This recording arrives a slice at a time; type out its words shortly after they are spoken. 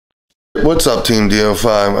What's up, Team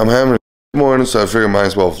DO5? I'm having a morning, so I figured I might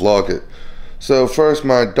as well vlog it. So first,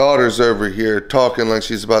 my daughter's over here talking like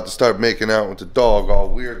she's about to start making out with the dog, all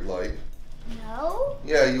weird like. No?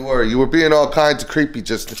 Yeah, you were. You were being all kinds of creepy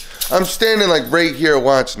just. I'm standing like right here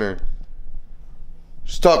watching her.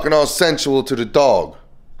 She's talking all sensual to the dog.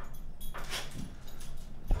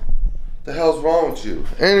 The hell's wrong with you?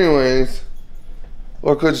 Anyways,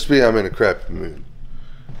 or it could just be I'm in a crappy mood.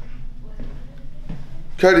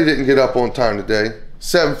 Cuddy didn't get up on time today.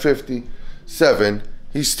 7:57.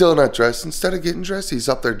 He's still not dressed. Instead of getting dressed, he's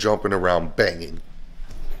up there jumping around banging.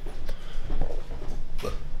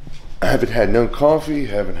 I haven't had no coffee,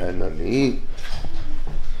 haven't had nothing to eat.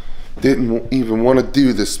 Didn't even want to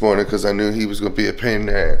do this morning because I knew he was going to be a pain in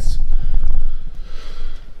the ass.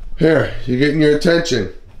 Here, you're getting your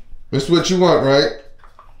attention. This is what you want, right?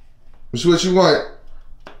 This is what you want.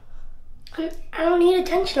 I don't need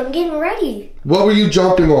attention. I'm getting ready. What were you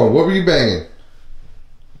jumping on? What were you banging?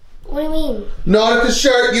 What do you mean? Not at the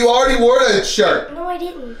shirt. You already wore that shirt. No, I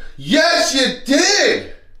didn't. Yes, you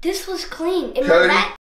did. This was clean. And Cody, my back